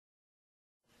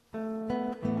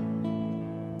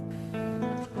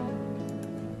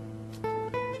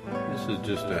is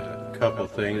just a couple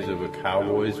things of a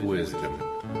cowboy's wisdom.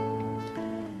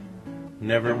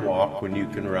 Never walk when you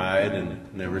can ride,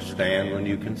 and never stand when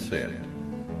you can sit.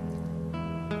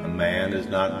 A man is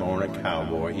not born a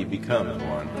cowboy, he becomes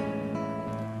one.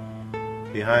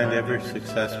 Behind every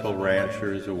successful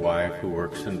rancher is a wife who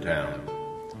works in town.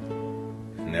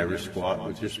 Never squat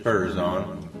with your spurs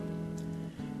on.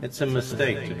 It's a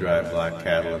mistake to drive black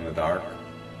cattle in the dark.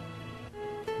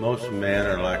 Most men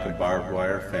are like a barbed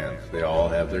wire fence. They all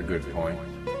have their good points.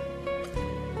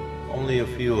 Only a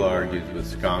few argues with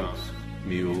skunks,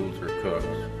 mules, or cooks.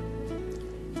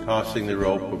 Tossing the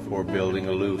rope before building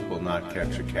a loop will not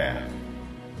catch a calf.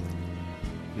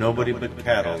 Nobody but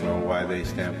cattle know why they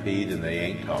stampede, and they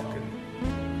ain't talking.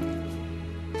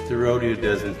 If the rodeo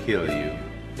doesn't kill you,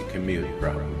 the commute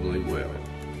probably will.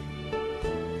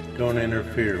 Don't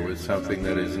interfere with something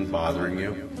that isn't bothering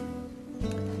you.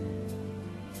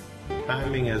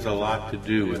 Timing has a lot to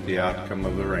do with the outcome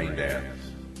of the rain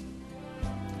dance.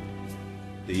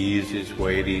 The easiest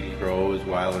way to eat crow is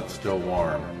while it's still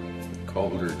warm. The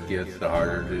colder it gets, the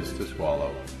harder it is to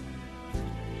swallow.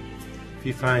 If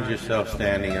you find yourself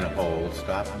standing in a hole,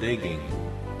 stop digging.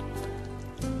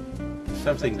 If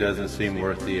something doesn't seem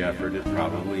worth the effort, it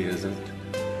probably isn't.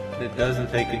 And it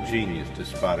doesn't take a genius to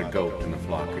spot a goat in a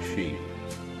flock of sheep.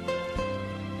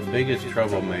 The biggest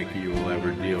troublemaker you will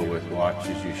ever deal with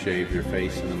watches you shave your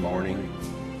face in the morning.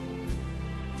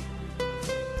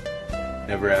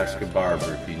 Never ask a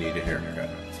barber if you need a haircut.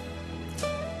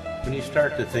 When you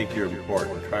start to think you're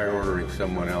important, try ordering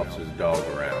someone else's dog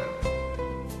around.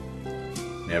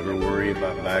 Never worry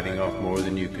about biting off more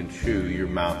than you can chew. Your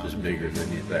mouth is bigger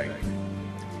than you think.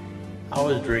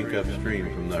 Always drink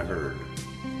upstream from the herd.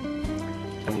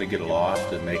 Coming to get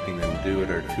lost and making them do it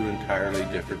are two entirely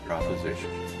different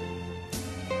propositions.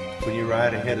 When you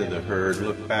ride ahead of the herd,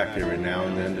 look back every now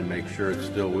and then to make sure it's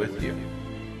still with you.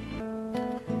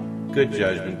 Good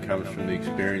judgment comes from the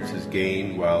experiences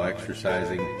gained while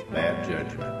exercising bad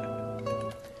judgment.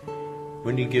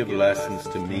 When you give lessons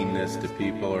to meanness to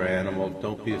people or animals,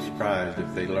 don't be surprised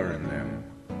if they learn them.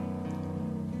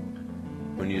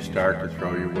 When you start to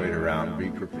throw your weight around,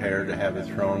 be prepared to have it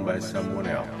thrown by someone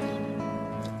else.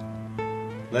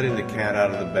 Letting the cat out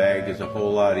of the bag is a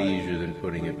whole lot easier than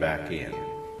putting it back in.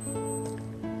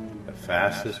 The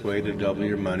fastest way to double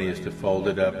your money is to fold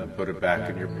it up and put it back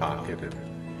in your pocket. And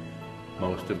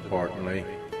most importantly,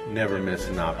 never miss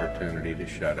an opportunity to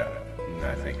shut up. And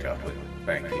I think I'll leave.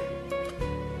 Thank you.